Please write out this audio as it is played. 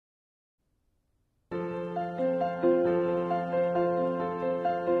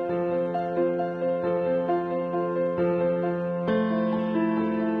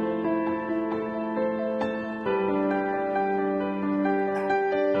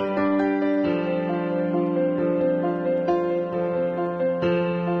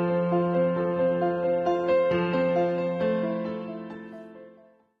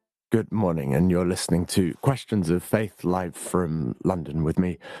morning, and you're listening to Questions of Faith live from London with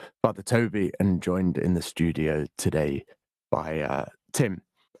me, Father Toby, and joined in the studio today by Tim.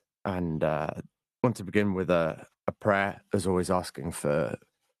 And want to begin with a prayer, as always, asking for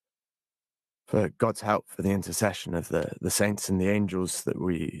God's help, for the intercession of the saints and the angels, that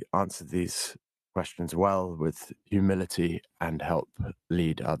we answer these questions well with humility and help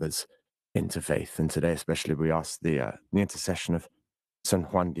lead others into faith. And today especially we ask the intercession of San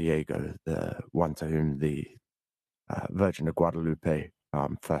Juan Diego, the one to whom the Virgin of Guadalupe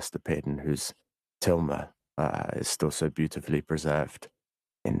first appeared, and whose tilma is still so beautifully preserved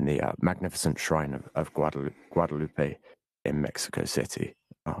in the magnificent shrine of Guadalupe in Mexico City.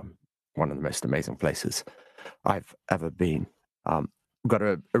 One of the most amazing places I've ever been. We've got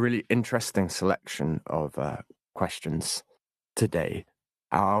a really interesting selection of questions today.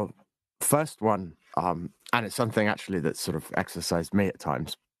 Our first one, and it's something actually that sort of exercised me at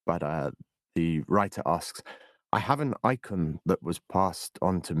times, but the writer asks, I have an icon that was passed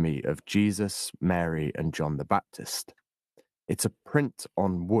on to me of Jesus, Mary, and John the Baptist. It's a print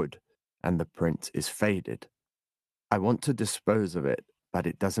on wood, and the print is faded. I want to dispose of it, but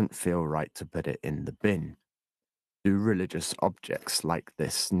it doesn't feel right to put it in the bin. Do religious objects like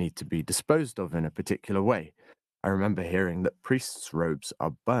this need to be disposed of in a particular way? I remember hearing that priests' robes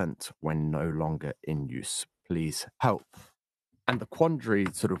are burnt when no longer in use. Please help. And the quandary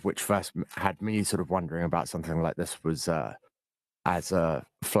sort of which first had me sort of wondering about something like this was as a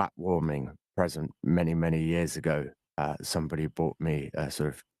flat warming present many, many years ago, somebody bought me a sort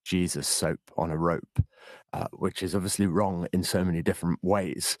of Jesus soap on a rope, which is obviously wrong in so many different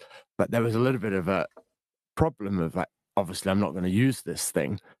ways. But there was a little bit of a problem of, obviously, I'm not going to use this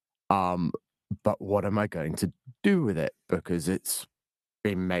thing. But what am I going to do with it? Because it's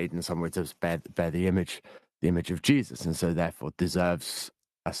been made in some way to bear the image of Jesus, and so therefore deserves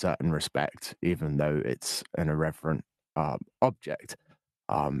a certain respect, even though it's an irreverent object.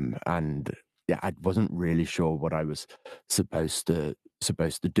 And yeah, I wasn't really sure what I was supposed to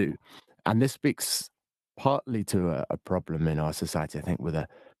do. And this speaks partly to a problem in our society, I think, with a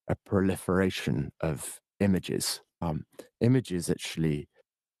proliferation of images. Images actually,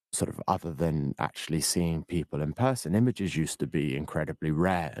 sort of other than actually seeing people in person, images used to be incredibly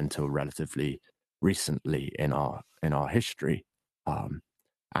rare until relatively recently in our history,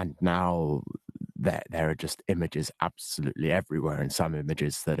 and now there are just images absolutely everywhere, and some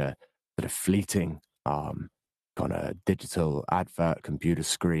images that are fleeting, on a digital advert, computer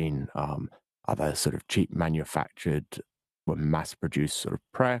screen, other sort of cheap manufactured or mass-produced sort of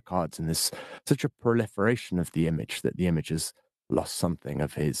prayer cards, and there's such a proliferation of the image that the image has lost something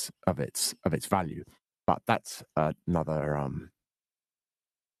of its value. But that's another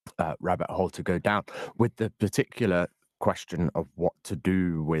rabbit hole to go down, with the particular question of what to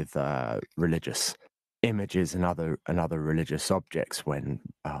do with religious images and other religious objects when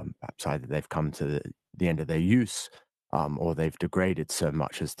perhaps either they've come to the end of their use, or they've degraded so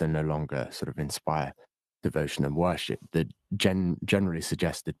much as to no longer sort of inspire devotion and worship. The generally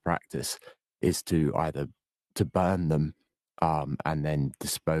suggested practice is to either to burn them, and then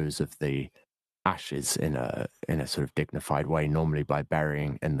dispose of the ashes in a sort of dignified way, normally by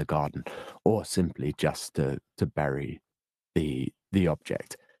burying in the garden, or simply just to bury the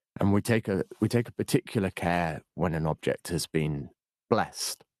object. And we take a particular care when an object has been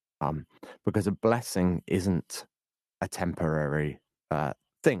blessed, because a blessing isn't a temporary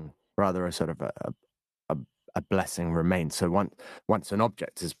thing, rather a sort of a blessing remains. So once an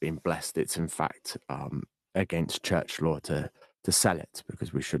object has been blessed, it's in fact against church law to sell it,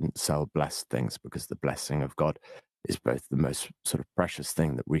 because we shouldn't sell blessed things, because the blessing of God is both the most sort of precious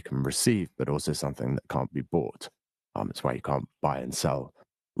thing that we can receive, but also something that can't be bought. It's why you can't buy and sell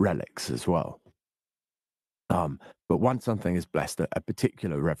relics as well. But once something is blessed, a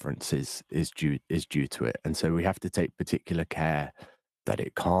particular reverence is due to it, and so we have to take particular care that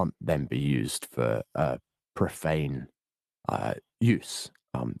it can't then be used for profane use,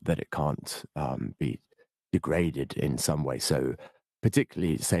 that it can't be degraded in some way. So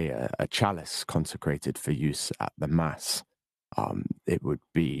particularly, say, a chalice consecrated for use at the Mass, it would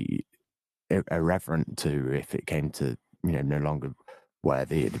be irreverent to, if it came to, no longer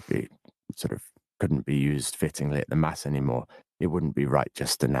worthy, it'd be sort of couldn't be used fittingly at the Mass anymore. It wouldn't be right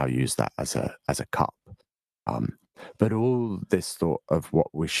just to now use that as a cup. But all this thought of what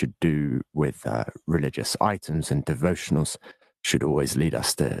we should do with religious items and devotionals should always lead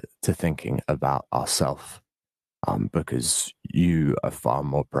us to thinking about ourselves, because you are far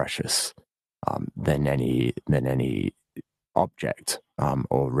more precious than any object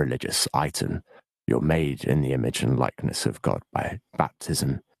or religious item. You're made in the image and likeness of God by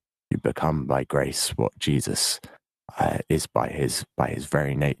baptism, You become by grace what Jesus is by his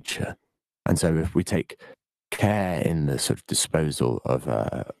very nature. And so if we take care in the sort of disposal of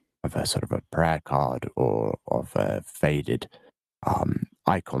a sort of a prayer card or of a faded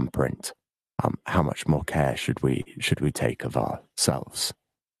icon print, how much more care should we take of ourselves?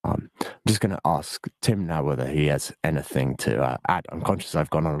 I'm just going to ask Tim now whether he has anything to add. I'm conscious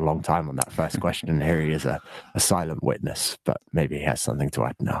I've gone on a long time on that first question, and here he is, a silent witness, but maybe he has something to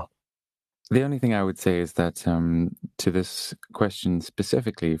add now. The only thing I would say is that to this question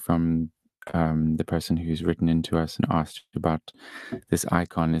specifically from the person who's written into us and asked about this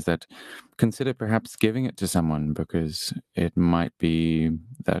icon is that consider perhaps giving it to someone, because it might be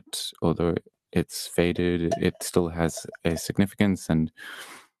that although it's faded, it still has a significance, and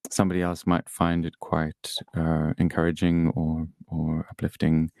somebody else might find it quite encouraging or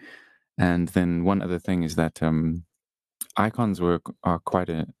uplifting. And then one other thing is that icons are quite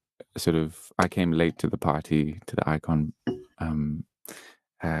a sort of. I came late to the party, to the icon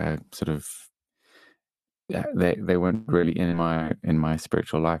sort of. Yeah, they weren't really in my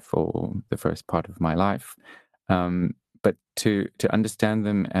spiritual life for the first part of my life. But to understand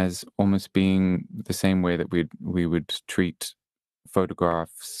them as almost being the same way that we would treat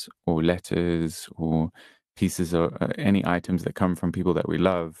photographs or letters or pieces or any items that come from people that we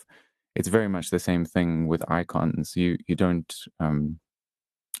love, it's very much the same thing with icons. You don't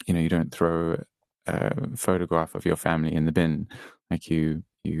you don't throw a photograph of your family in the bin. Like you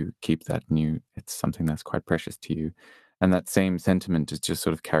keep that, and it's something that's quite precious to you. And that same sentiment is just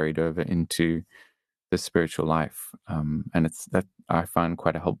sort of carried over into the spiritual life. And it's that I find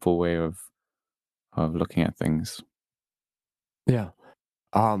quite a helpful way of looking at things. Yeah.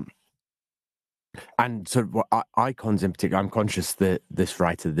 And sort of icons in particular, I'm conscious that this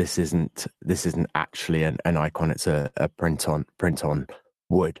writer, this isn't actually an icon. It's a print on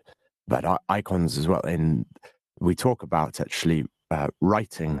wood, but icons as well. We talk about actually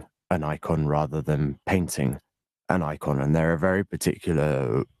writing an icon rather than painting an icon, and there are very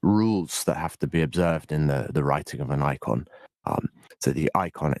particular rules that have to be observed in the writing of an icon. So the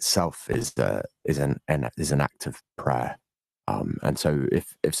icon itself is an act of prayer. And so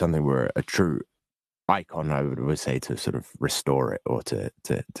if something were a true icon, I would say to sort of restore it or to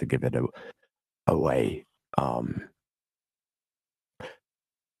give it away.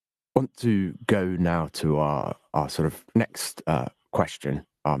 Want to go now to our sort of next question.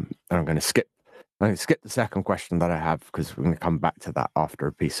 And I'm going to skip the second question that I have, because we're going to come back to that after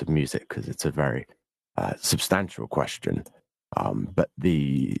a piece of music, because it's a very substantial question. But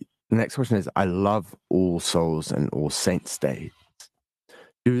the next question is: I love All Souls and All Saints Day.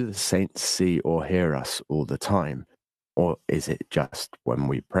 Do the saints see or hear us all the time, or is it just when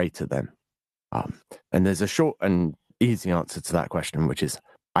we pray to them? And there's a short and easy answer to that question, which is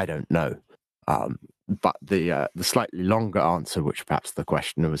I don't know. But the slightly longer answer, which perhaps the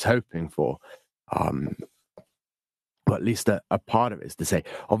questioner was hoping for, or at least a part of it, is to say,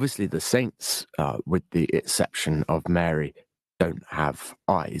 obviously the saints, with the exception of Mary, don't have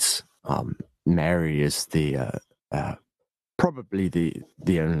eyes. Mary is probably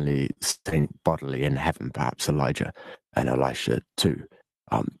the only saint bodily in heaven, perhaps Elijah and Elisha too.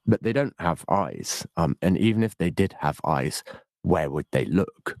 But they don't have eyes. And even if they did have eyes, where would they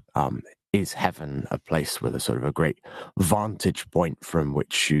look? Is heaven a place with a sort of a great vantage point from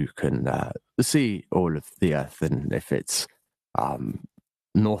which you can see all of the earth? And if it's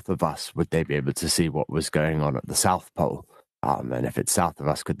north of us, would they be able to see what was going on at the South Pole? And if it's south of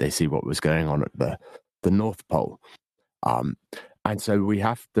us, could they see what was going on at the North Pole? And so we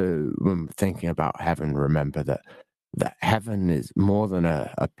have to, when thinking about heaven, remember that heaven is more than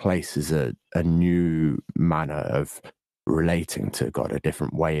a place, is a new manner of relating to God, a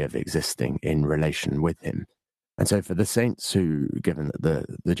different way of existing in relation with him. And so for the saints who, given that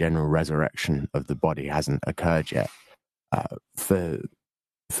the general resurrection of the body hasn't occurred yet, for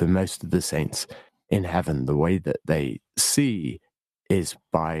most of the saints in heaven, the way that they see is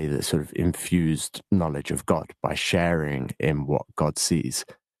by the sort of infused knowledge of God, by sharing in what God sees.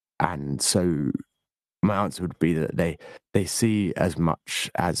 And so my answer would be that they see as much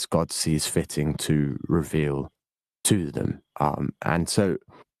as God sees fitting to reveal to them. And so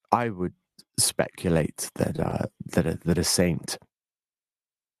I would speculate that a saint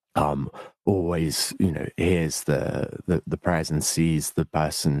always, hears the prayers and sees the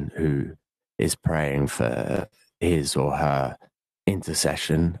person who is praying for his or her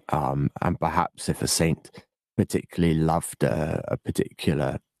intercession. And perhaps if a saint particularly loved a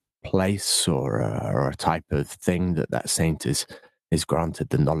particular place or a type of thing, that saint is granted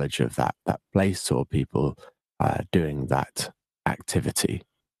the knowledge of that place or people doing that activity.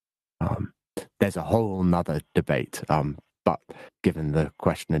 There's a whole nother debate, but given the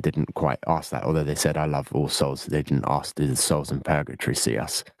questioner didn't quite ask that, although they said, I love all souls, they didn't ask, do the souls in purgatory see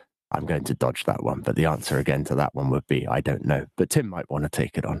us? I'm going to dodge that one, but the answer again to that one would be, I don't know. But Tim might want to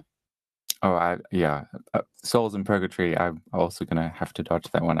take it on. Oh, yeah. Souls in purgatory, I'm also going to have to dodge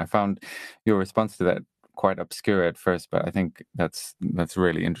that one. I found your response to that quite obscure at first, but I think that's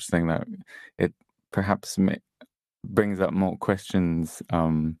really interesting that it perhaps brings up more questions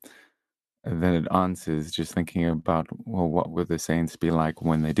than it answers, just thinking about, well, what would the saints be like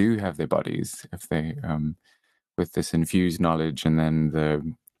when they do have their bodies, if they, with this infused knowledge, and then the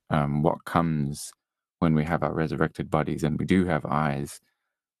what comes when we have our resurrected bodies and we do have eyes.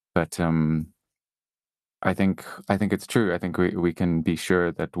 But I think it's true. I think we can be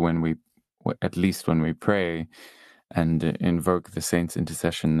sure that at least when we pray and invoke the saints'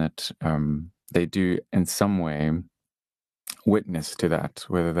 intercession, that they do in some way witness to that,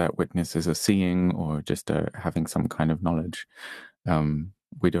 whether that witness is a seeing or just having some kind of knowledge.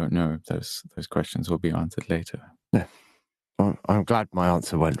 We don't know. Those questions will be answered later. Yeah. Well, I'm glad my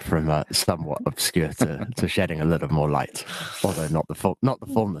answer went from somewhat obscure to shedding a little more light, although not the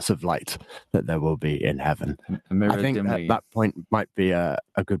fullness of light that there will be in heaven. I think that point might be a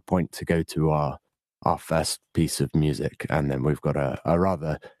good point to go to our first piece of music, and then we've got a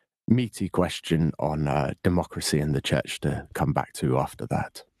rather meaty question on democracy in the church to come back to after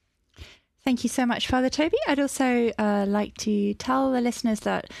that. Thank you so much, Father Toby. I'd also like to tell the listeners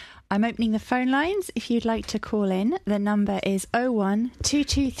that I'm opening the phone lines. If you'd like to call in, the number is 01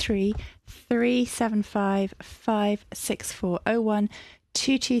 223 375 564. 01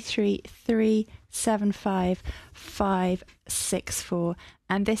 223 375 564.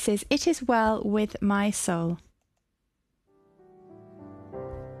 And this is It Is Well With My Soul.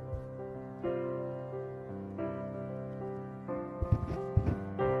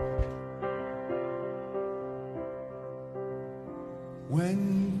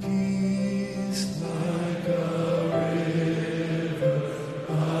 When peace like a river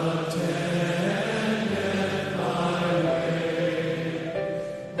attendeth my way,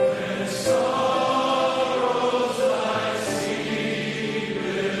 when sorrows like sea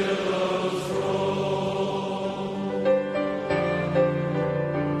billows roll,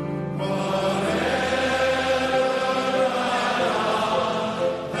 whatever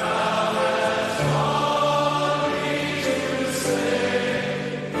thou hast taught me to say,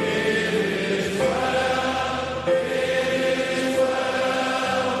 it is well.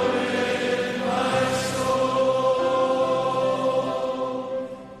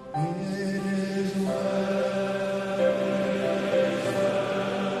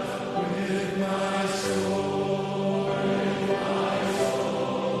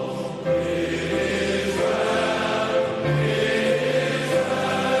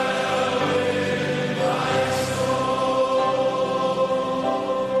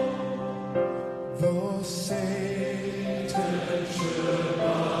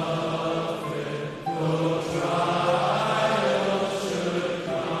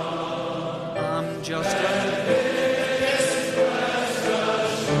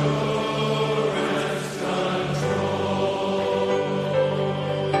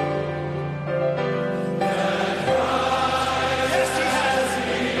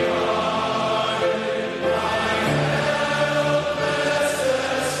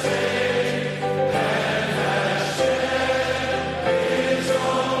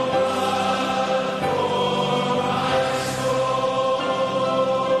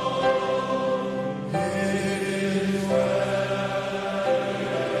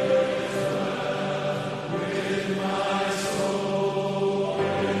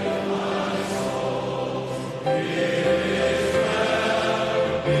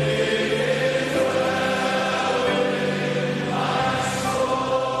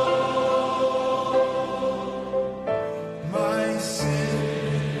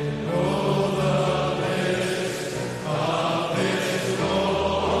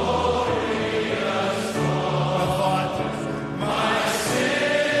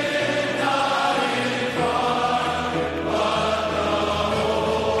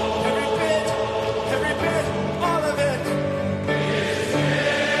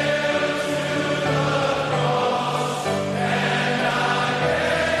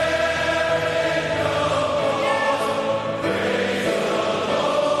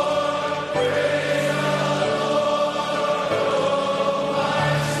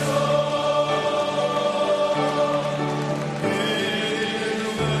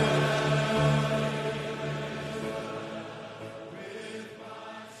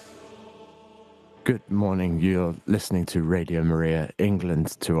 Good morning. You're listening to Radio Maria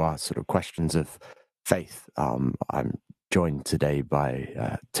England, to our sort of questions of faith. I'm joined today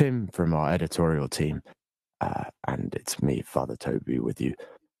by Tim from our editorial team, and it's me, Father Toby, with you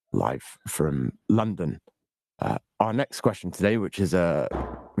live from London. Our next question today, which is a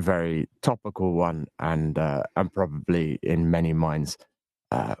very topical one and probably in many minds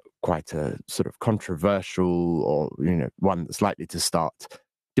quite a sort of controversial, or one that's likely to start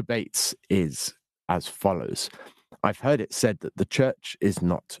debates, is as follows. I've heard it said that the church is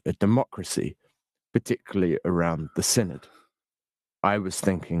not a democracy, particularly around the synod. I was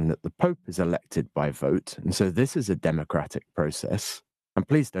thinking that the Pope is elected by vote, and so this is a democratic process. And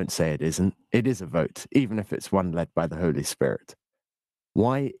please don't say it isn't. It is a vote, even if it's one led by the Holy Spirit.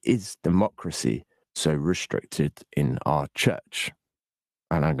 Why is democracy so restricted in our church?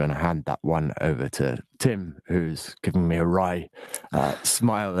 And I'm going to hand that one over to Tim, who's giving me a wry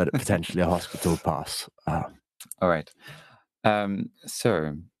smile at potentially a hospital pass. All right.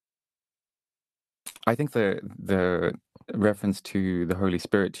 So I think the reference to the Holy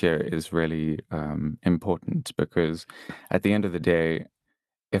Spirit here is really important, because at the end of the day,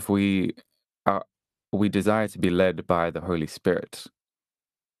 if we desire to be led by the Holy Spirit,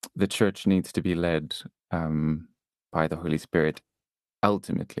 the church needs to be led by the Holy Spirit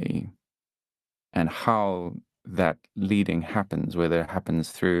ultimately. And how that leading happens, whether it happens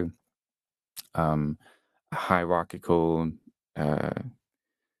through a hierarchical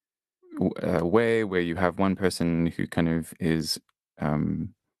way where you have one person who kind of is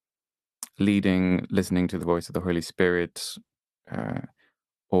leading, listening to the voice of the Holy Spirit,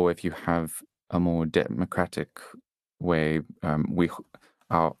 or if you have a more democratic way,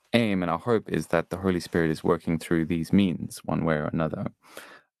 our aim and our hope is that the Holy Spirit is working through these means, one way or another.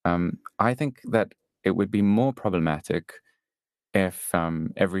 I think that it would be more problematic if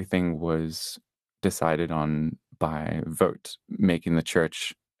everything was decided on by vote, making the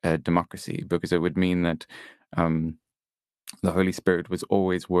church a democracy, because it would mean that the Holy Spirit was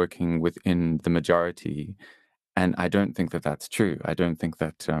always working within the majority. And I don't think that that's true. I don't think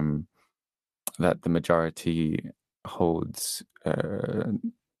that that the majority holds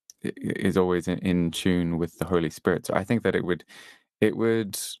is always in tune with the Holy Spirit. So I think that it would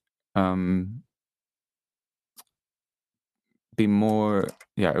be more,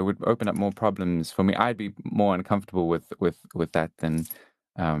 it would open up more problems for me. I'd be more uncomfortable with that than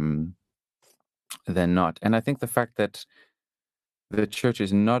not. And I think the fact that the church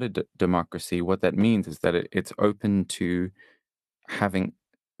is not a democracy, what that means is that it's open to having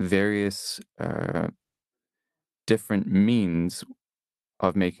various different means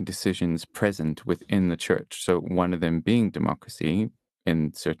of making decisions present within the church. So one of them being democracy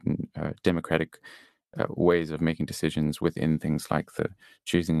in certain democratic ways of making decisions within things like the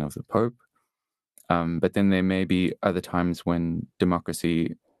choosing of the Pope. But then there may be other times when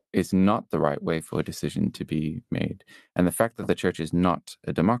democracy is not the right way for a decision to be made. And the fact that the church is not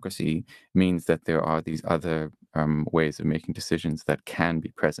a democracy means that there are these other ways of making decisions that can be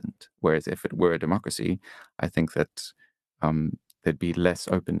present. Whereas if it were a democracy, I think that there'd be less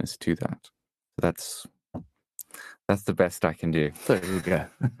openness to that. That's the best I can do. There you go.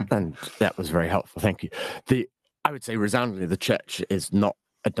 And that was very helpful. Thank you. I would say resoundingly, the church is not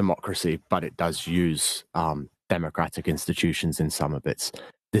a democracy, but it does use democratic institutions in some of its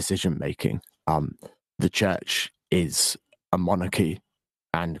decision-making. The church is a monarchy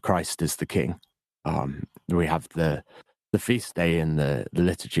and Christ is the king. We have the feast day in the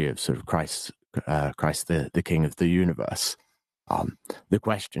liturgy of sort of Christ the King of the universe. The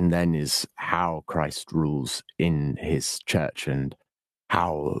question then is how Christ rules in his church, and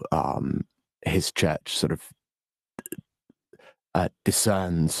how his church sort of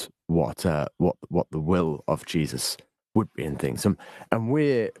discerns what the will of Jesus would be in things. And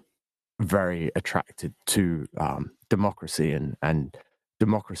we're very attracted to democracy, and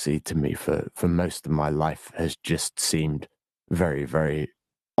democracy to me for most of my life has just seemed very, very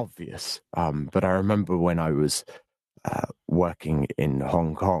obvious. But I remember when I was working in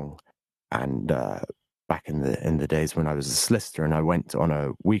Hong Kong, and back in the days when I was a solicitor, and I went on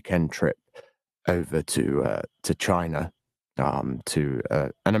a weekend trip over to China, to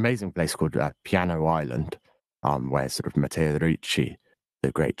an amazing place called Piano Island, where sort of Matteo Ricci,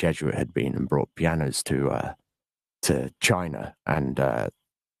 the great Jesuit, had been and brought pianos to China,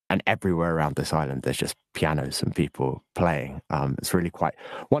 and everywhere around this island there's just pianos and people playing. It's really quite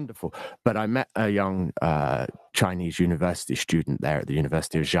wonderful. But I met a young Chinese university student there at the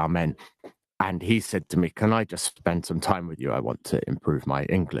University of Xiamen, and he said to me, "Can I just spend some time with you? I want to improve my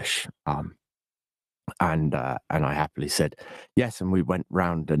English." And I happily said yes, and we went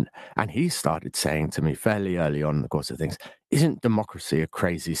round, and he started saying to me fairly early on in the course of things, "Isn't democracy a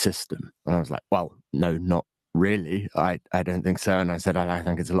crazy system?" And I was like, "Well, no, not really. I don't think so." And I said, "I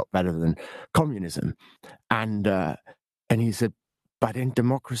think it's a lot better than communism." And he said, "But in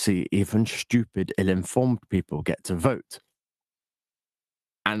democracy, even stupid, ill-informed people get to vote."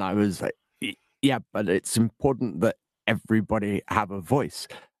 And I was like, "Yeah, but it's important that everybody have a voice."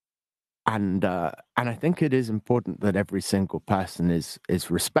 And I think it is important that every single person is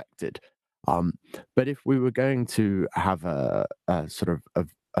respected. But if we were going to have a sort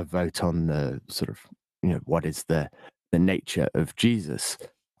of a vote on the sort of, what is the nature of Jesus,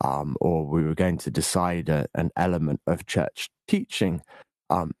 or we were going to decide an element of church teaching,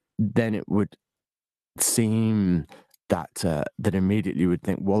 then it would seem that that immediately would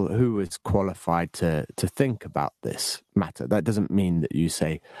think, well, who is qualified to think about this matter? That doesn't mean that you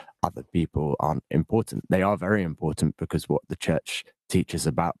say other people aren't important. They are very important, because what the church teaches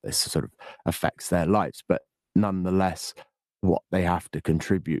about this sort of affects their lives. But nonetheless, what they have to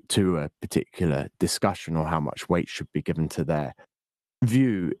contribute to a particular discussion, or how much weight should be given to their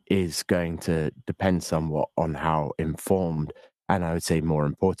view, is going to depend somewhat on how informed, and I would say more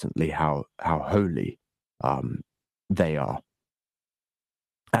importantly, how holy they are.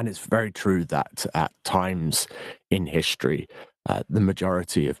 And it's very true that at times in history, the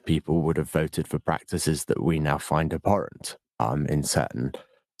majority of people would have voted for practices that we now find abhorrent. In certain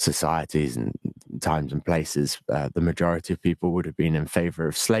societies and times and places, the majority of people would have been in favor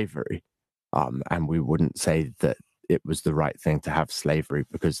of slavery. And we wouldn't say that it was the right thing to have slavery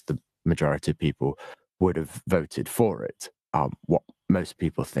because the majority of people would have voted for it. What most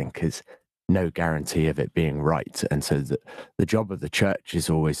people think is no guarantee of it being right. And so the job of the church is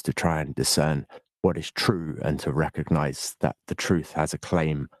always to try and discern what is true, and to recognize that the truth has a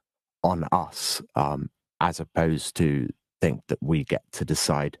claim on us, as opposed to think that we get to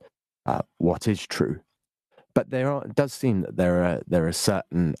decide what is true. But it does seem that there are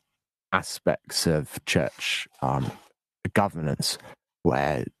certain aspects of church governance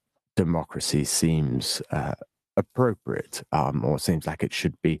where democracy seems appropriate, or seems like it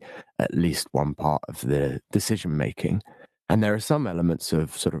should be at least one part of the decision making. And there are some elements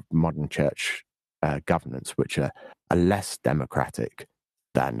of sort of modern church governance which are less democratic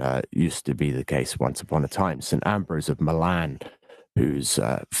than used to be the case once upon a time. St. Ambrose of Milan, whose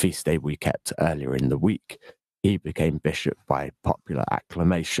feast day we kept earlier in the week, he became bishop by popular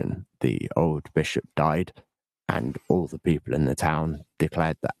acclamation. The old bishop died, and all the people in the town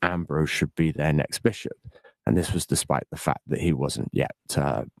declared that Ambrose should be their next bishop. And this was despite the fact that he wasn't yet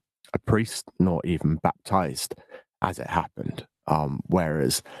a priest, nor even baptized, as it happened.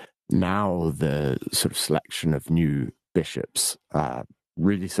 Whereas now the sort of selection of new bishops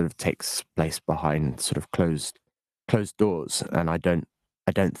really sort of takes place behind sort of closed doors, and I don't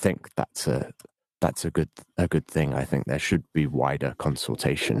think that's a good thing. I think there should be wider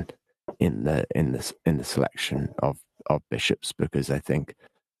consultation in the selection of bishops, because I think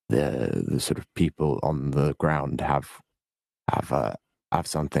the sort of people on the ground have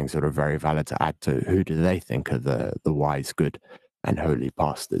something sort of very valid to add to who do they think are the wise, good, and holy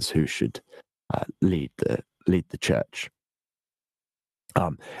pastors who should lead the church.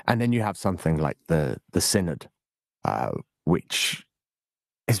 And then you have something like the synod, which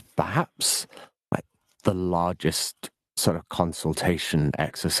is perhaps like the largest sort of consultation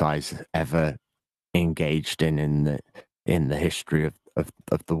exercise ever engaged in the history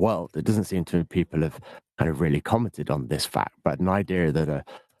of the world. It doesn't seem to me people have kind of really commented on this fact, but an idea that a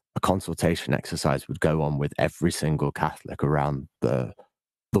consultation exercise would go on with every single Catholic around the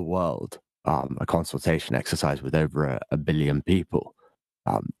world, a consultation exercise with over a billion people,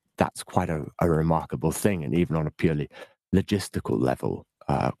 that's quite a remarkable thing, and even on a purely logistical level,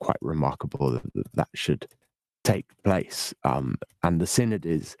 quite remarkable that should take place. And the synod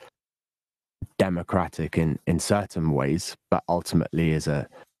is democratic in certain ways, but ultimately is a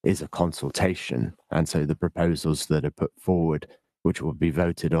consultation. And so the proposals that are put forward, which will be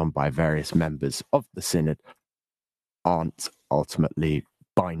voted on by various members of the synod, aren't ultimately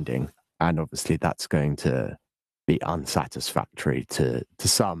binding. And obviously that's going to be unsatisfactory to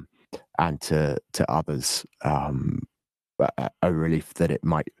some, and to others, a relief that it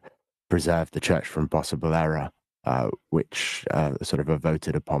might preserve the church from possible error, which sort of a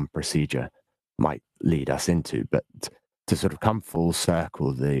voted upon procedure might lead us into. But to sort of come full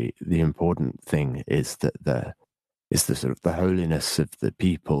circle, the important thing is that the sort of the holiness of the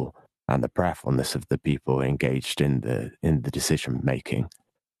people and the prayerfulness of the people engaged in the decision making,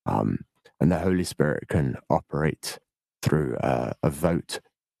 and the Holy Spirit can operate through a vote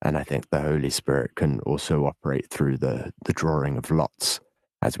And I think the Holy Spirit can also operate through the drawing of lots,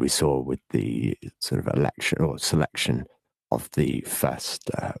 as we saw with the sort of election or selection of the first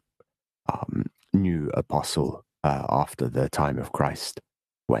new apostle after the time of Christ,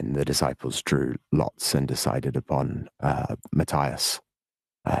 when the disciples drew lots and decided upon Matthias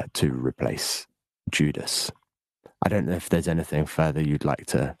to replace Judas. I don't know if there's anything further you'd like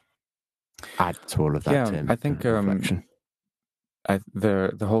to add to all of that, Tim. I think reflection.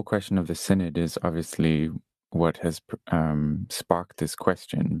 the whole question of the synod is obviously what has sparked this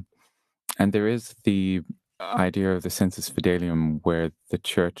question, and there is the idea of the sensus fidelium, where the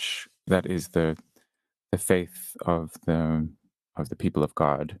church, that is the faith of the people of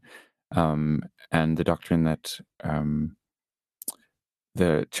God, and the doctrine that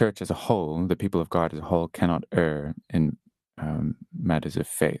the church as a whole, the people of God as a whole, cannot err in matters of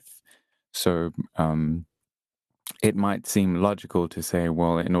faith. So it might seem logical to say,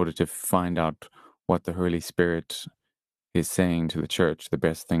 well, in order to find out what the Holy Spirit is saying to the church, the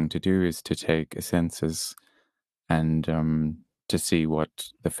best thing to do is to take a census and to see what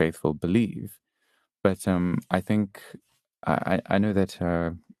the faithful believe. But I think I know that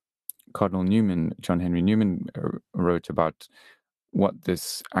Cardinal Newman, John Henry Newman, wrote about what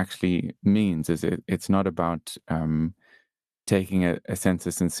this actually means. Is it's not about taking a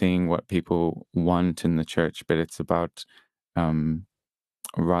census and seeing what people want in the church, but it's about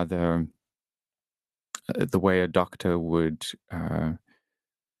rather the way a doctor would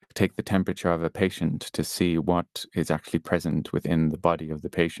take the temperature of a patient to see what is actually present within the body of the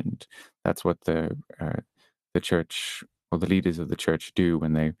patient. That's what the church, or the leaders of the church, do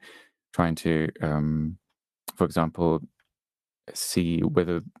when they trying to, for example, see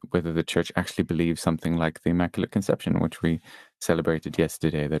whether the church actually believes something like the Immaculate Conception, which we celebrated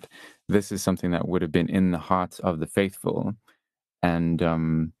yesterday, that this is something that would have been in the hearts of the faithful. And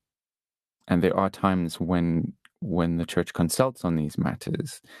there are times when the church consults on these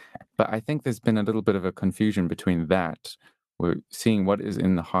matters. But I think there's been a little bit of a confusion between that. We're seeing what is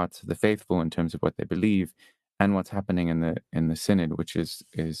in the hearts of the faithful in terms of what they believe, and what's happening in the synod, which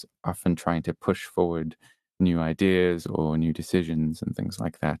is often trying to push forward new ideas or new decisions and things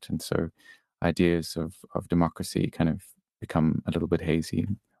like that. And so ideas of democracy kind of become a little bit hazy.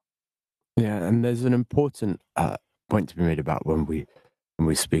 Yeah, and there's an important point to be made about when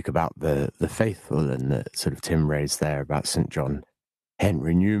we speak about the faithful, and the sort of Tim raised there about St. John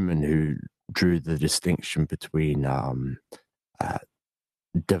Henry Newman, who drew the distinction between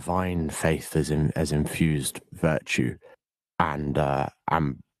divine faith as infused virtue and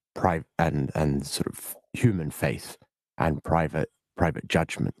private and sort of human faith and private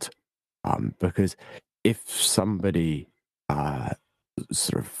judgment, because if somebody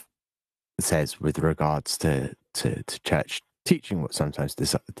sort of says with regards to church teaching, what's sometimes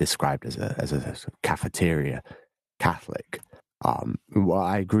described as a sort of cafeteria Catholic, well,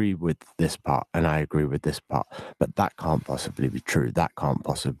 I agree with this part and I agree with this part, but that can't possibly be true. That can't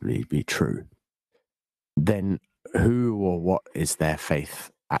possibly be true. Then who or what is their faith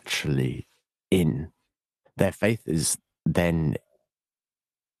actually in? Their faith is then,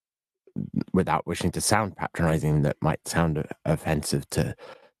 without wishing to sound patronizing, that might sound offensive to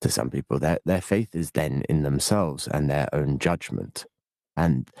some people, their faith is then in themselves and their own judgment.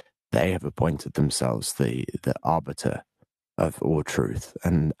 And they have appointed themselves the arbiter of all truth.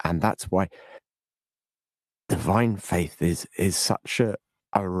 And that's why divine faith is such a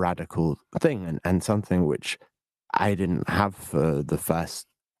radical thing, and something which I didn't have for the first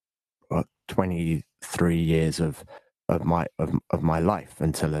 23 years of my life,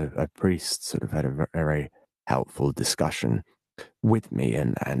 until a priest sort of had a very helpful discussion with me.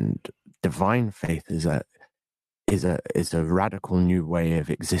 And divine faith is a radical new way of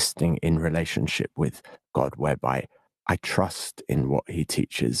existing in relationship with God, whereby I trust in what he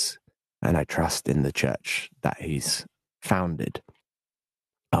teaches, and I trust in the church that he's founded,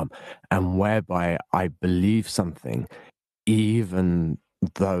 and whereby I believe something, even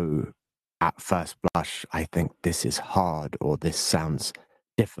though at first blush I think this is hard or this sounds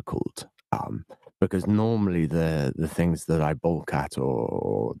difficult, because normally the things that I balk at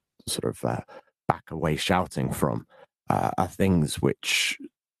or sort of back away shouting from are things which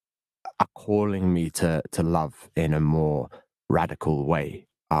are calling me to love in a more radical way,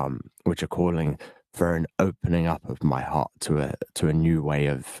 which are calling for an opening up of my heart to a new way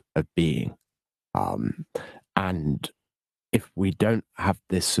of being. And if we don't have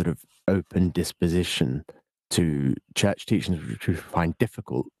this sort of open disposition to church teachings which we find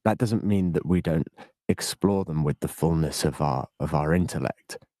difficult, that doesn't mean that we don't explore them with the fullness of our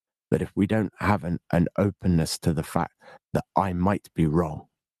intellect. But if we don't have an openness to the fact that I might be wrong,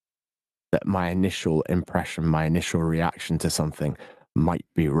 that my initial impression, my initial reaction to something might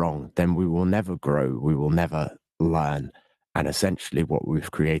be wrong, then we will never grow, we will never learn. And essentially what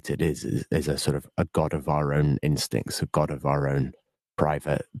we've created is a sort of a god of our own instincts, a god of our own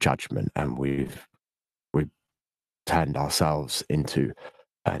private judgment. And we've turned ourselves into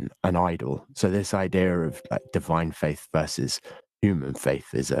an idol. So this idea of like divine faith versus human faith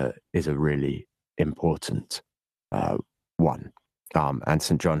is a really important one. And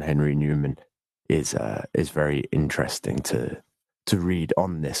St. John Henry Newman is very interesting to read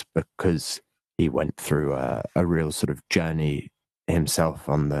on this, because he went through a real sort of journey himself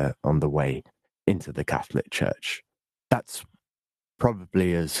on the way into the Catholic Church. That's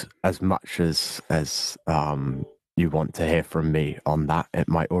probably as much as you want to hear from me on that. It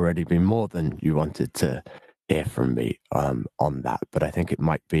might already be more than you wanted to hear from me on that, but I think it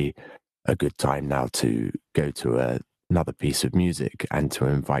might be a good time now to go to another piece of music and to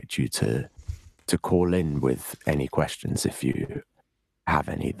invite you to call in with any questions if you have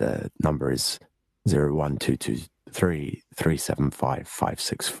any. The number is 01223 375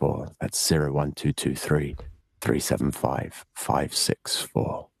 564. That's 01223 375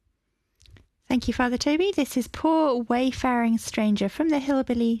 564. Thank you, Father Toby. This is Poor Wayfaring Stranger from the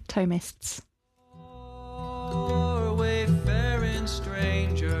Hillbilly Thomists. Poor wayfaring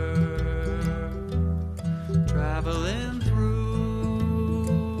stranger, traveling through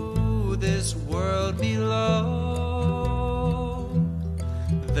this world below.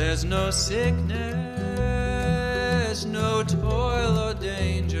 There's no sickness, no toil or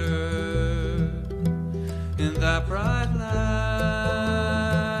danger in that bright land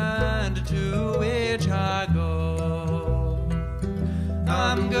to which I go.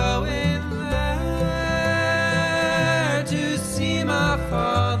 I'm going there to see my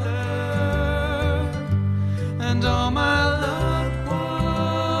Father and all my loved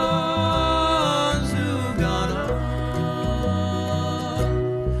ones who've gone on.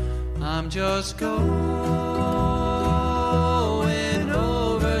 I'm just going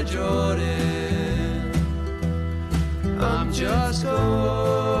over Jordan. I'm just going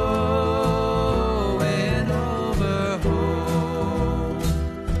over home.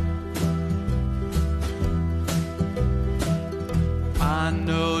 I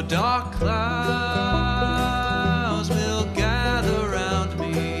know dark clouds will gather round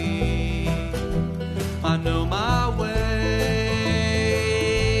me. I know my way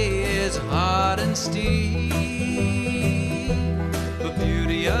is hard and steep, but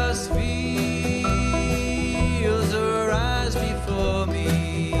beauteous fields arise before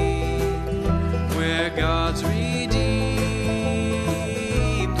me, where God's redeemed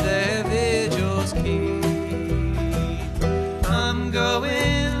their vigils keep. I'm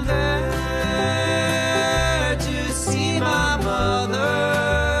going there to see my mother.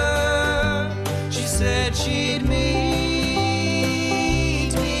 She said she'd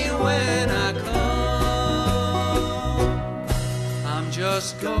meet me when I come. I'm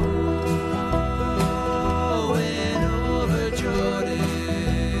just going over Jordan.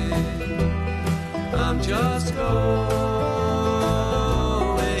 I'm just going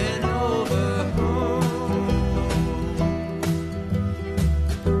over home.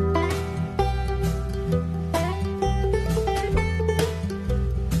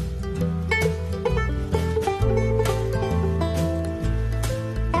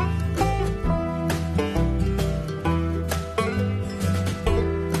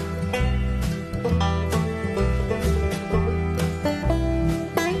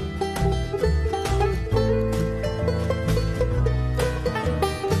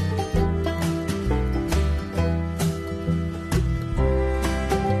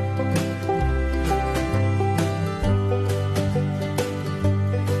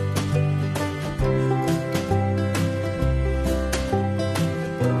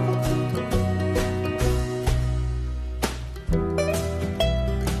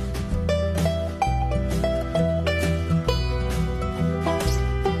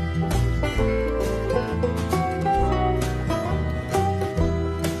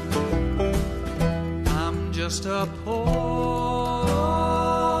 Just a poor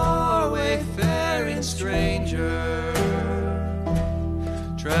wayfaring stranger,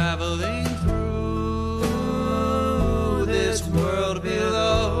 traveling through this world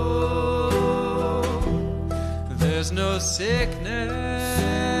below. There's no sickness,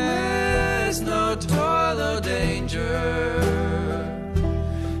 no toil or danger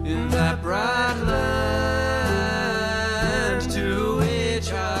in that bright land to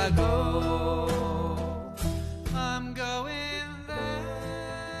which I go.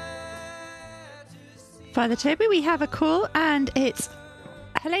 Father Toby, we have a call, and it's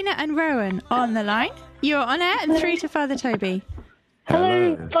Helena and Rowan on the line. You're on air and through to Father Toby.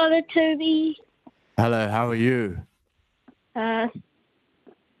 Hello, Father Toby. Hello, how are you? Okay.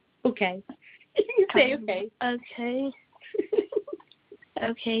 You say okay. Okay.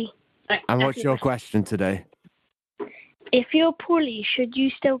 Okay. And what's your question today? If you're poorly, should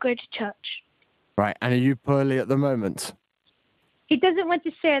you still go to church? Right, and are you poorly at the moment? He doesn't want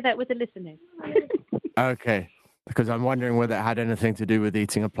to share that with the listeners. Okay, because I'm wondering whether it had anything to do with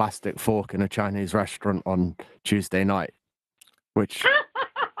eating a plastic fork in a Chinese restaurant on Tuesday night, which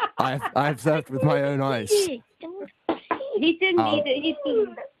I've served with my own eyes. He didn't eat it.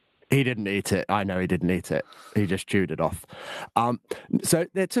 He didn't eat it. I know he didn't eat it. He just chewed it off. So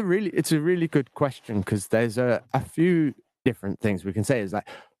it's a really good question, because there's a few different things we can say. Is like,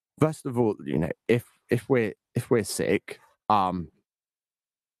 first of all, if we're sick,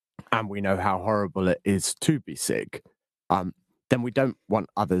 and we know how horrible it is to be sick, then we don't want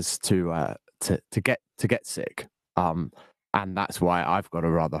others to get sick. And that's why I've got a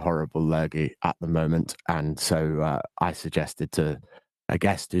rather horrible lurgy at the moment. And so I suggested to a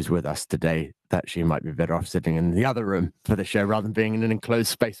guest who's with us today that she might be better off sitting in the other room for the show rather than being in an enclosed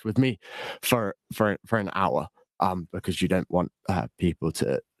space with me for an hour, because you don't want people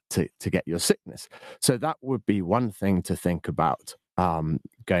to get your sickness. So that would be one thing to think about,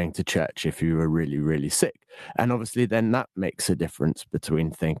 going to church if you were really, really sick. And obviously then that makes a difference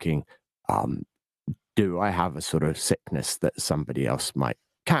between thinking, do I have a sort of sickness that somebody else might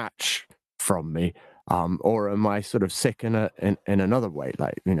catch from me? Or am I sort of sick in another way?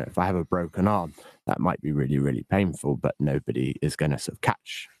 Like, if I have a broken arm, that might be really, really painful, but nobody is going to sort of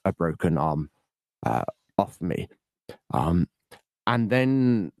catch a broken arm off me. And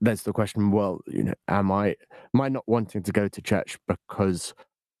then there's the question, well, am I not wanting to go to church because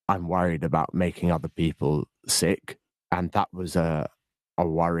I'm worried about making other people sick? And that was a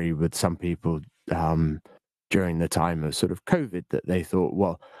worry with some people during the time of sort of COVID, that they thought,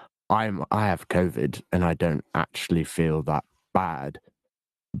 well, I have COVID and I don't actually feel that bad,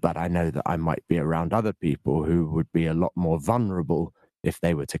 but I know that I might be around other people who would be a lot more vulnerable if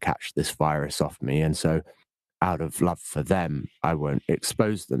they were to catch this virus off me. And so out of love for them, I won't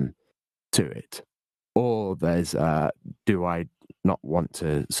expose them to it. Or there's, do I not want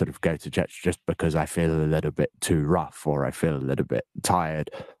to sort of go to church just because I feel a little bit too rough, or I feel a little bit tired,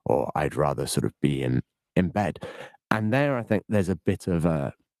 or I'd rather sort of be in bed? And there I think there's a bit of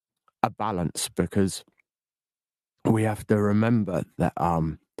a balance, because we have to remember that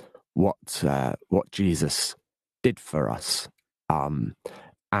what Jesus did for us,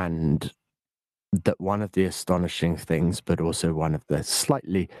 and that one of the astonishing things, but also one of the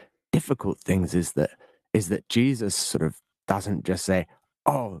slightly difficult things, is that Jesus sort of doesn't just say,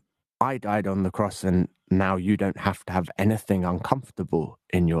 oh, I died on the cross and now you don't have to have anything uncomfortable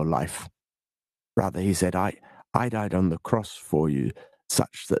in your life. Rather, he said, I died on the cross for you,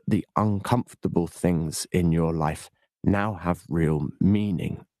 such that the uncomfortable things in your life now have real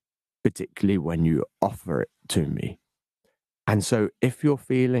meaning, particularly when you offer it to me. And so if you're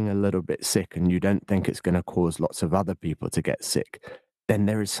feeling a little bit sick and you don't think it's going to cause lots of other people to get sick, then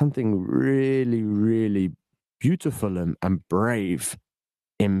there is something really, really beautiful and brave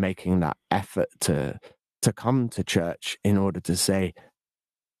in making that effort to come to church in order to say,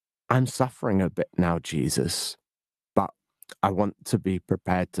 I'm suffering a bit now, Jesus, but I want to be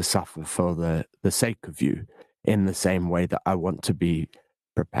prepared to suffer for the sake of you, in the same way that I want to be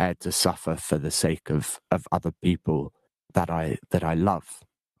prepared to suffer for the sake of other people that I love.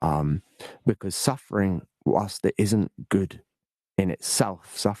 Because suffering, whilst it isn't good in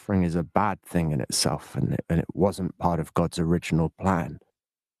itself, suffering is a bad thing in itself, and it wasn't part of God's original plan.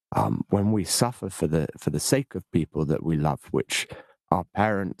 When we suffer for the sake of people that we love, which our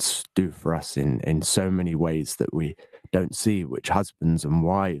parents do for us in so many ways that we don't see, which husbands and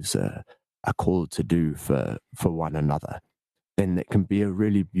wives are called to do for one another, then it can be a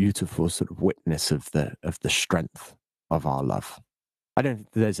really beautiful sort of witness of the strength of our love. I don't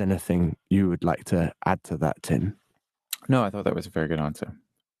think there's anything you would like to add to that, Tim. No, I thought that was a very good answer.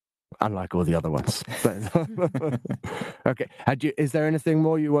 Unlike all the other ones. Okay. Is there anything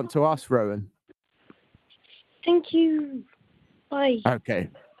more you want to ask, Rowan? Thank you. Bye. Okay.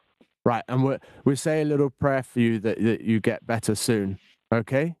 Right. And we'll say a little prayer for you that you get better soon.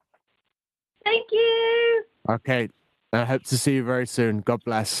 Okay? Thank you. Okay. I hope to see you very soon. God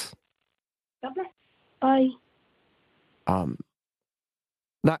bless. God bless. Bye.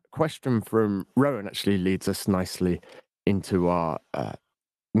 That question from Rowan actually leads us nicely into our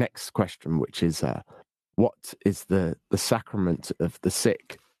next question, which is what is the sacrament of the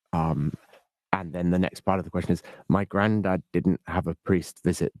sick? And then the next part of the question is, my granddad didn't have a priest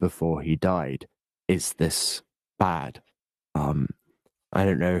visit before he died. Is this bad? I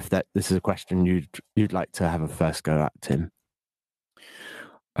don't know if this is a question you'd like to have a first go at, Tim.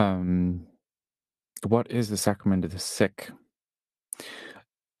 What is the sacrament of the sick?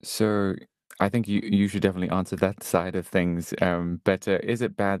 So I think you should definitely answer that side of things. But is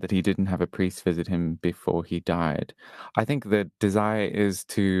it bad that he didn't have a priest visit him before he died? I think the desire is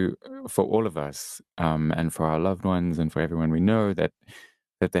for all of us, and for our loved ones and for everyone we know, that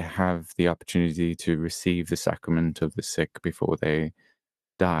they have the opportunity to receive the sacrament of the sick before they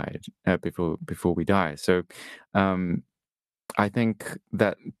died, before we die. So I think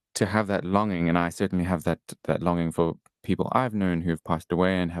that to have that longing, and I certainly have that longing for people I've known who've passed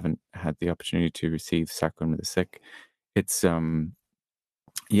away and haven't had the opportunity to receive the sacrament of the sick. It's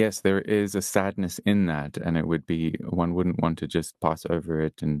yes, there is a sadness in that, and it would be, one wouldn't want to just pass over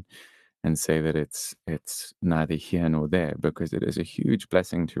it and say that it's neither here nor there, because it is a huge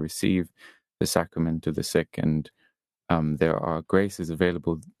blessing to receive the sacrament of the sick, and there are graces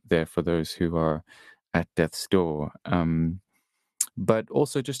available there for those who are at death's door. But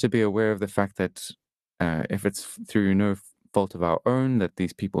also just to be aware of the fact that if it's through no fault of our own that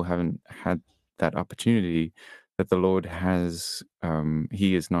these people haven't had that opportunity, that the Lord has,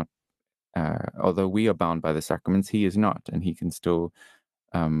 he is not, although we are bound by the sacraments, he is not, and he can still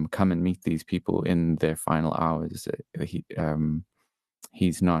come and meet these people in their final hours.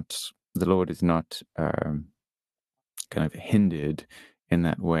 He's not, the Lord is not kind of hindered in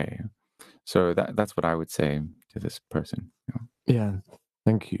that way. So that's what I would say to this person. Yeah,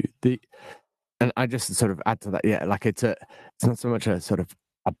 thank you. And I just sort of add to that, yeah, like it's not so much a sort of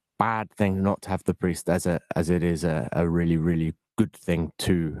a bad thing not to have the priest as it is a really, really good thing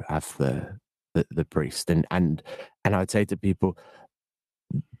to have the priest. And I would say to people,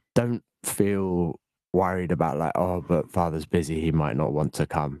 don't feel worried about like, oh, but Father's busy, he might not want to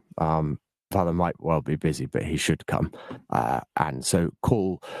come. Father might well be busy, but he should come. And so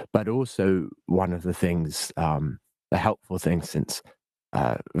cool. But also one of the things, the helpful thing since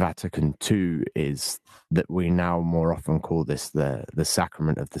Vatican II is that we now more often call this the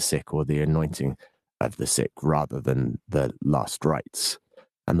sacrament of the sick, or the anointing of the sick, rather than the last rites.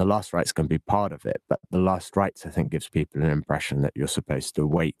 And the last rites can be part of it, but the last rites, I think, gives people an impression that you're supposed to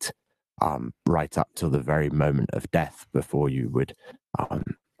wait right up till the very moment of death before you would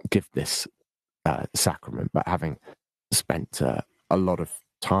give this sacrament. But having spent a lot of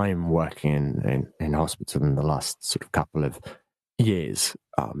time working in hospital in the last sort of couple of years,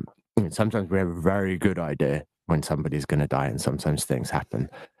 sometimes we have a very good idea when somebody's going to die, and sometimes things happen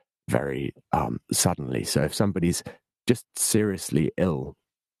very suddenly. So if somebody's just seriously ill,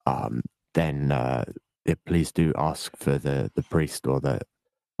 then please do ask for the priest or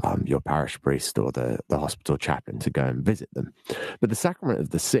your parish priest or the hospital chaplain to go and visit them. But the sacrament of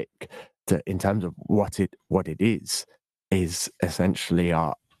the sick, in terms of what it is essentially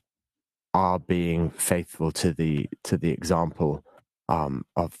our being faithful to the example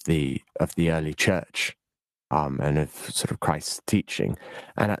of the early church, and of sort of Christ's teaching.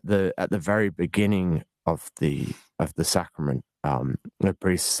 And at the very beginning of the sacrament, the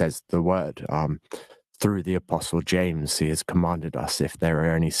priest says the word, through the apostle James, he has commanded us, if there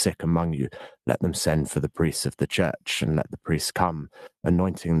are any sick among you, let them send for the priests of the church, and let the priests come,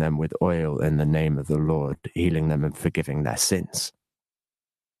 anointing them with oil in the name of the Lord, healing them and forgiving their sins.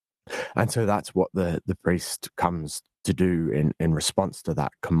 And so that's what the priest comes to do in response to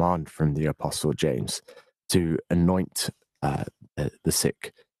that command from the apostle James, to anoint the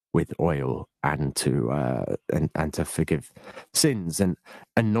sick with oil and to forgive sins. And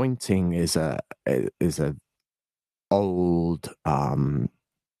anointing is a old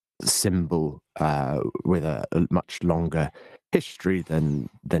symbol with a much longer history than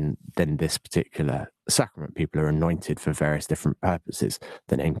this particular sacrament. People are anointed for various different purposes.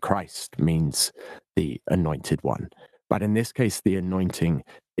 The name Christ means the anointed one, but in this case, the anointing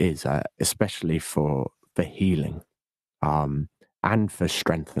is especially for healing, and for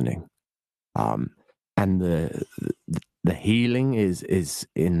strengthening, and the healing is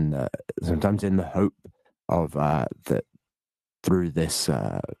in sometimes in the hope of that through this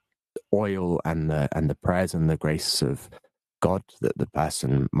oil and the prayers and the grace of God, that the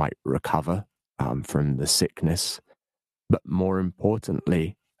person might recover from the sickness, but more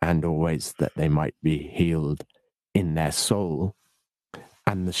importantly, and always, that they might be healed in their soul.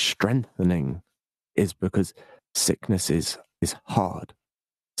 And the strengthening is because sickness is hard.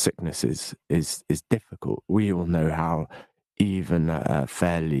 Sickness is difficult. We all know how even a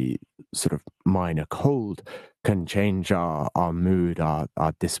fairly sort of minor cold can change our mood, our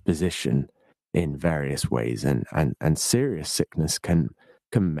disposition. in various ways, and serious sickness can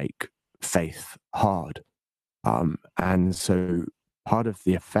make faith hard. And so part of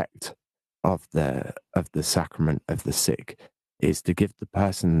the effect of the sacrament of the sick is to give the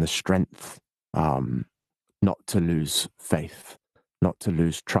person the strength not to lose faith, not to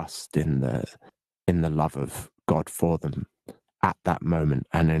lose trust in the love of God for them at that moment,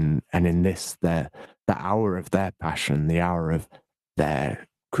 and in this the hour of their passion, the hour of their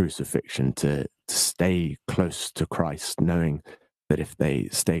crucifixion, to stay close to Christ, knowing that if they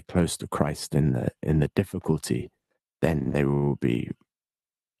stay close to Christ in the difficulty, then they will be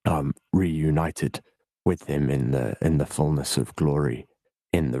reunited with him in the fullness of glory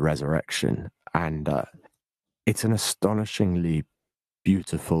in the resurrection. And it's an astonishingly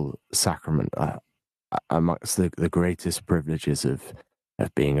beautiful sacrament. Amongst the greatest privileges of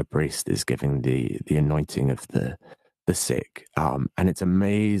being a priest is giving the anointing of the sick. And it's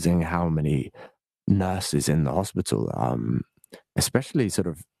amazing how many nurses in the hospital, especially sort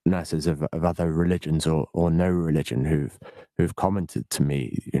of nurses of other religions or no religion, who've commented to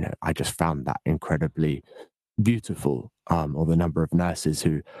me, I just found that incredibly beautiful. Or the number of nurses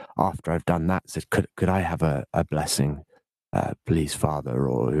who, after I've done that, said, could I have a blessing, please, Father,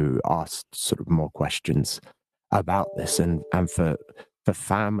 or who asked sort of more questions about this. And for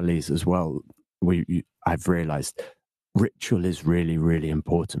families as well, I've realized ritual is really, really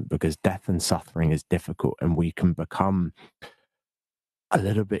important, because death and suffering is difficult, and we can become a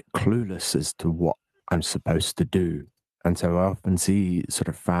little bit clueless as to what I'm supposed to do. And so I often see sort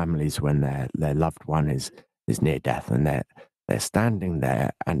of families when their loved one is near death, and they're standing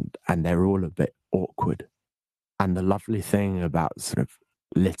there and they're all a bit awkward. And the lovely thing about sort of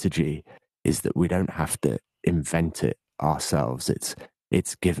liturgy is that we don't have to invent it ourselves.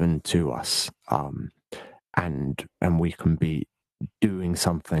 It's given to us, and we can be doing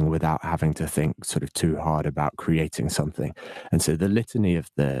something without having to think sort of too hard about creating something. And so the litany of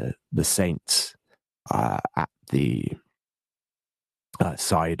the saints at the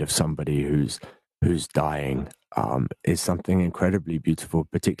side of somebody who's dying is something incredibly beautiful,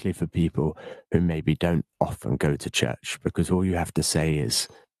 particularly for people who maybe don't often go to church, because all you have to say is,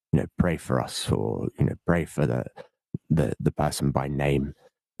 pray for us, or pray for the person by name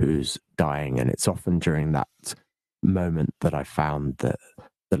who's dying. And it's often during that moment that I found that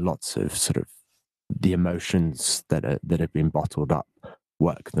lots of sort of the emotions that have been bottled up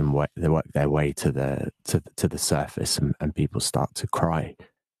work their way to the surface, and people start to cry.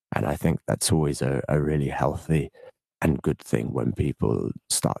 And I think that's always a really healthy and good thing, when people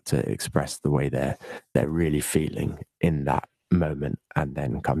start to express the way they're really feeling in that moment, and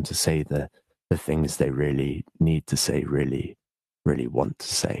then come to say the things they really need to say, really, really want to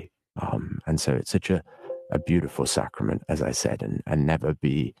say. And so it's such a beautiful sacrament, as I said, and never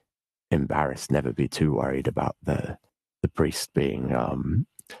be embarrassed, never be too worried about the priest being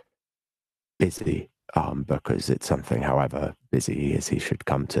busy, because it's something, however busy he is, he should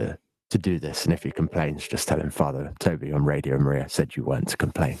come to do this. And if he complains, just tell him, Father Toby on Radio Maria said you weren't to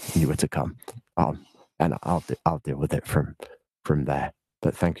complain, you were to come, and I'll deal with it from there.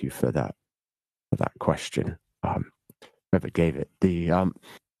 But thank you for that question, whoever gave it. The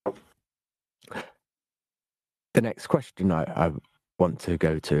next question I want to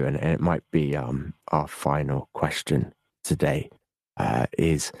go to, and it might be our final question today,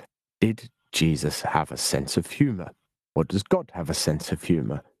 is, did Jesus have a sense of humor? Or does God have a sense of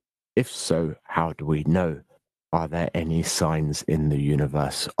humor? If so, how do we know? Are there any signs in the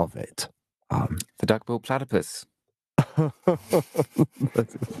universe of it? The duck-billed platypus.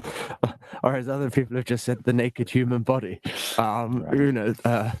 Or as other people have just said, the naked human body.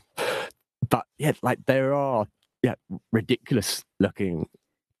 Right. But yeah, like there are ridiculous looking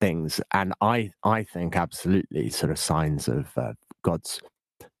things, and I think absolutely sort of signs of God's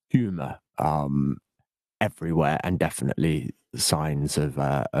humor everywhere, and definitely signs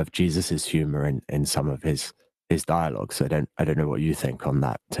of Jesus's humor in some of his dialogues. I don't know what you think on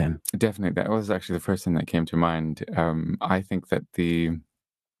that, Tim. Definitely, that was actually the first thing that came to mind. I think that the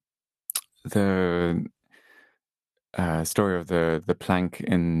story of the plank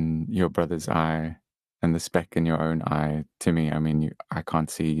in your brother's eye and the speck in your own eye, to me, I mean, I can't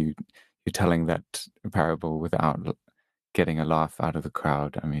see you telling that parable without getting a laugh out of the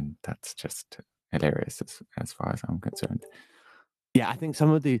crowd. I mean, that's just hilarious as far as I'm concerned. Yeah, I think some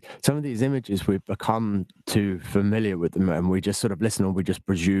of these images, we've become too familiar with them, and we just sort of listen, or we just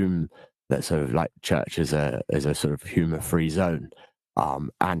presume that sort of like church is a sort of humor-free zone.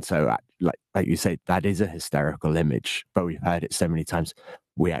 And so, like you say, that is a hysterical image, but we've heard it so many times,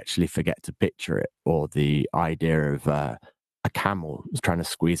 we actually forget to picture it, or the idea of a camel, trying to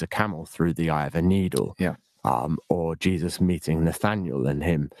squeeze a camel through the eye of a needle. Yeah. Or Jesus meeting Nathaniel and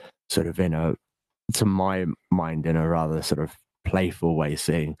him sort of to my mind, in a rather sort of playful way,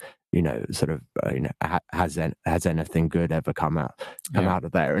 saying, has anything good ever come out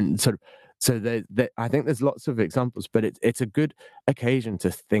of there? And sort of, so I think there's lots of examples, but it's a good occasion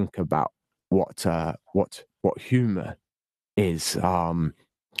to think about what humor is. And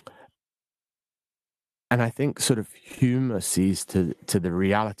I think sort of humor sees to the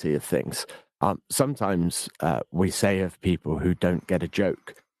reality of things. Sometimes we say of people who don't get a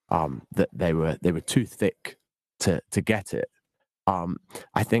joke that they were too thick to get it.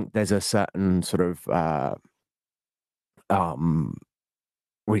 I think there's a certain sort of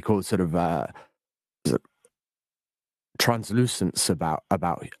we call sort of translucence about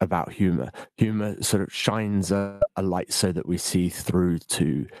humor. Humor sort of shines a light so that we see through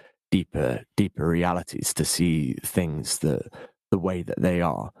to deeper realities, to see things the way that they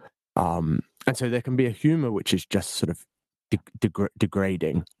are. And so there can be a humor which is just sort of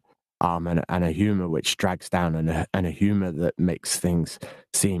degrading, and a humor which drags down, and a humor that makes things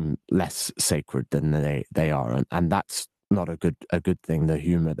seem less sacred than they are, and that's not a good thing. The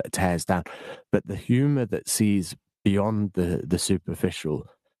humor that tears down, but the humor that sees beyond the superficial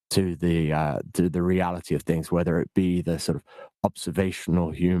to the reality of things, whether it be the sort of observational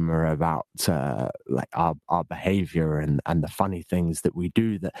humor about like our behavior and the funny things that we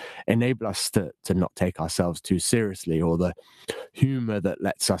do that enable us to not take ourselves too seriously, or the humor that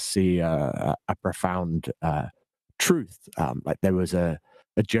lets us see a profound truth. Like there was a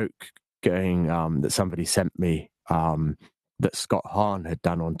joke going that somebody sent me that Scott Hahn had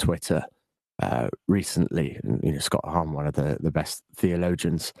done on Twitter recently. And, Scott Hahn, one of the best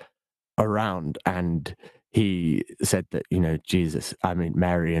theologians around, and he said that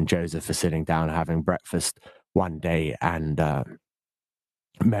Mary and Joseph are sitting down having breakfast one day, and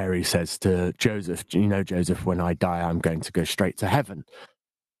Mary says to Joseph, Joseph, when I die, I'm going to go straight to heaven.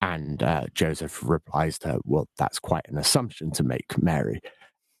 And Joseph replies to her, well, that's quite an assumption to make, Mary.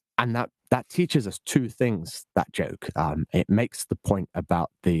 And that teaches us two things, that joke. It makes the point about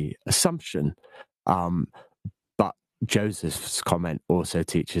the assumption, but Joseph's comment also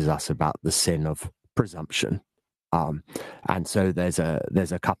teaches us about the sin of presumption. And so there's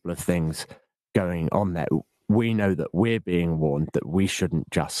a couple of things going on there. We know that we're being warned that we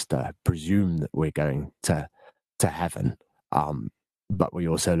shouldn't just presume that we're going to heaven, but we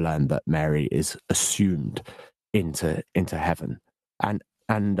also learn that Mary is assumed into heaven,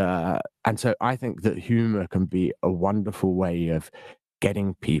 and so I think that humor can be a wonderful way of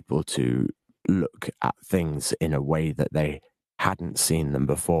getting people to look at things in a way that they hadn't seen them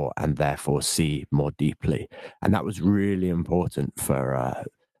before, and therefore see more deeply. And that was really important for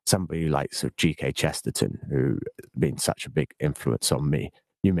somebody like sort of G.K. Chesterton, who has been such a big influence on me.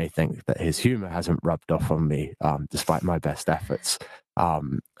 You may think that his humor hasn't rubbed off on me, despite my best efforts,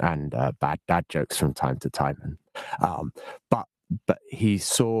 and bad dad jokes from time to time. But he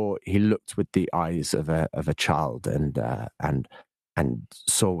looked with the eyes of a child, and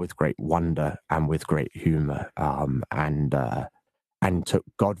saw with great wonder and with great humor, and took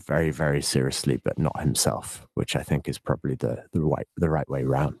God very, very seriously, but not himself, which I think is probably the right way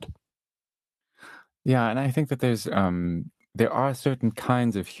round. Yeah, and I think that there are certain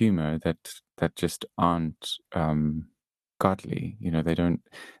kinds of humor that just aren't godly.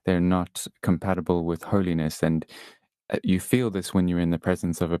 They're not compatible with holiness, and you feel this when you're in the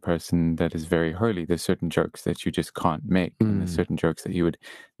presence of a person that is very holy. There's certain jokes that you just can't make, and there's certain jokes that you would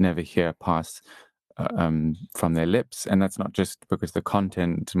never hear pass from their lips, and that's not just because the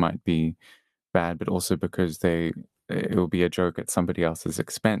content might be bad, but also because it will be a joke at somebody else's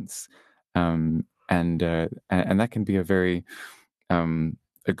expense, and that can be a very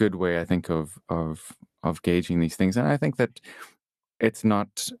a good way, I think, of gauging these things. And I think that it's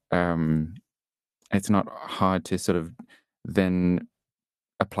not hard to sort of then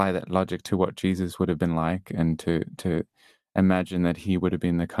apply that logic to what Jesus would have been like, and to imagine that he would have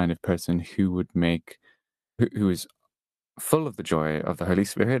been the kind of person who is full of the joy of the Holy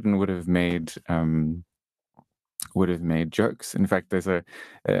Spirit, and would have made jokes. In fact, there's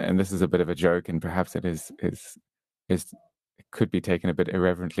and this is a bit of a joke, and perhaps it it could be taken a bit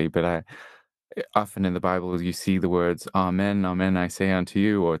irreverently, but often in the Bible you see the words "Amen, Amen, I say unto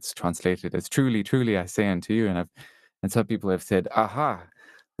you," or it's translated as "Truly, truly, I say unto you." And some people have said, "Aha,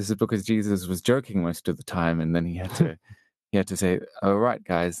 this is because Jesus was joking most of the time, and then he had to say, all right,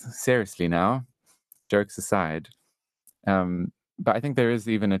 guys, seriously now, jokes aside." But I think there is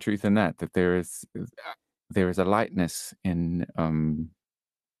even a truth in that there is a lightness in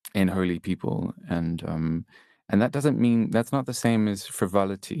holy people, and And that doesn't mean, that's not the same as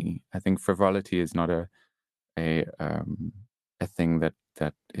frivolity. I think frivolity is not a thing that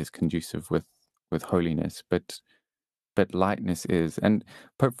is conducive with holiness, but lightness is. And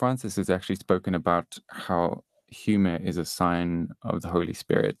Pope Francis has actually spoken about how humor is a sign of the Holy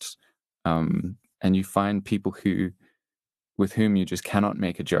Spirit. And you find people with whom you just cannot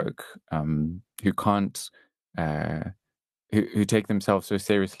make a joke, who can't, who take themselves so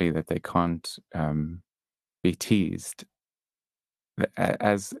seriously that they can't be teased.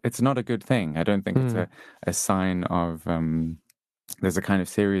 As it's not a good thing. I don't think it's a sign of. There's a kind of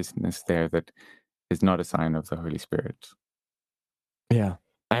seriousness there that is not a sign of the Holy Spirit. Yeah,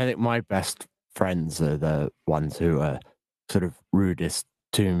 I think my best friends are the ones who are sort of rudest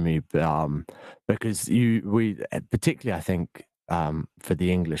to me, because we particularly, I think, for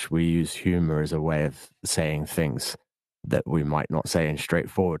the English, we use humor as a way of saying things that we might not say in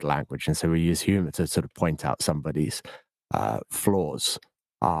straightforward language, and so we use humor to sort of point out somebody's flaws,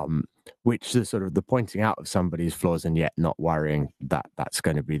 which is sort of the pointing out of somebody's flaws and yet not worrying that that's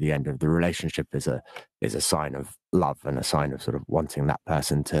going to be the end of the relationship is a sign of love and a sign of sort of wanting that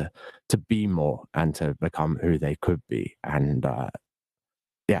person to be more and to become who they could be. And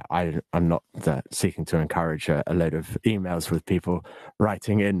I'm not seeking to encourage a load of emails with people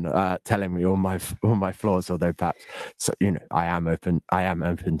writing in telling me all my flaws, although perhaps I am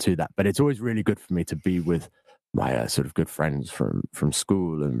open to that. But it's always really good for me to be with my sort of good friends from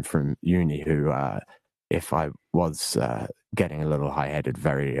school and from uni who, if I was getting a little high-headed,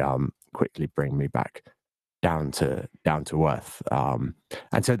 very quickly bring me back down to earth,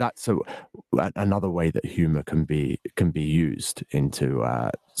 and so that's another way that humor can be used into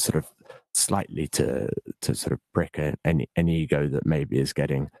sort of slightly to sort of prick an ego that maybe is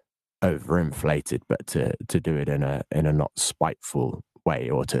getting overinflated, but to do it in a not spiteful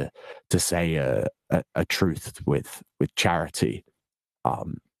way, or to say a truth with charity,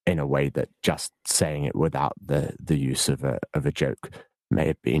 in a way that just saying it without the use of a joke may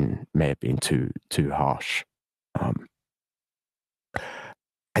have been too harsh.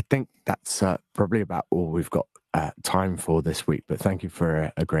 I think that's probably about all we've got time for this week, but thank you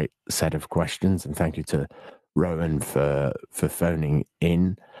for a great set of questions, and thank you to Rowan for phoning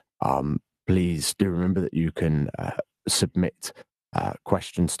in. Please do remember that you can submit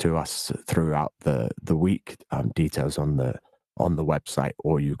questions to us throughout the week, details on the website,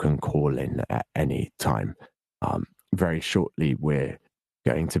 or you can call in at any time. Very shortly, we're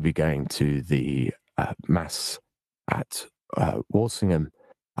going to be going to the Mass at Walsingham,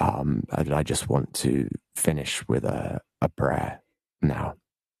 and I just want to finish with a prayer now.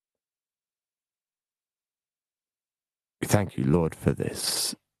 We thank you, Lord, for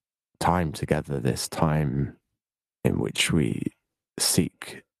this time together, this time in which we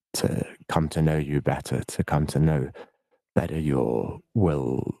seek to come to know you better, to come to know better your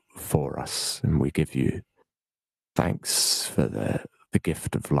will for us. And we give you thanks for the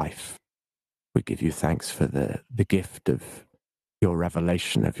gift of life. We give you thanks for the gift of your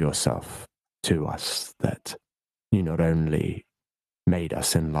revelation of yourself to us, that you not only made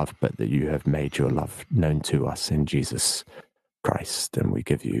us in love, but that you have made your love known to us in Jesus Christ. And we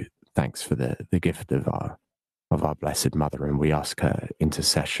give you thanks for the gift of our Blessed Mother, and we ask her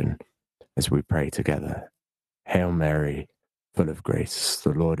intercession as we pray together. Hail Mary, full of grace,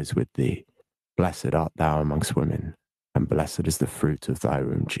 the Lord is with thee. Blessed art thou amongst women, and blessed is the fruit of thy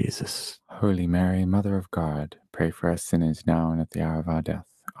womb, Jesus. Holy Mary, Mother of God, pray for us sinners now and at the hour of our death.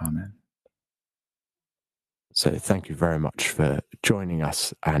 Amen. So thank you very much for joining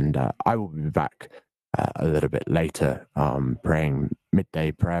us, and I will be back a little bit later, praying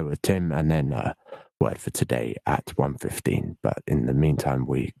midday prayer with Tim, and then word for today at 1:15. But in the meantime,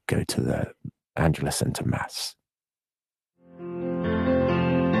 we go to the Angela Center Mass.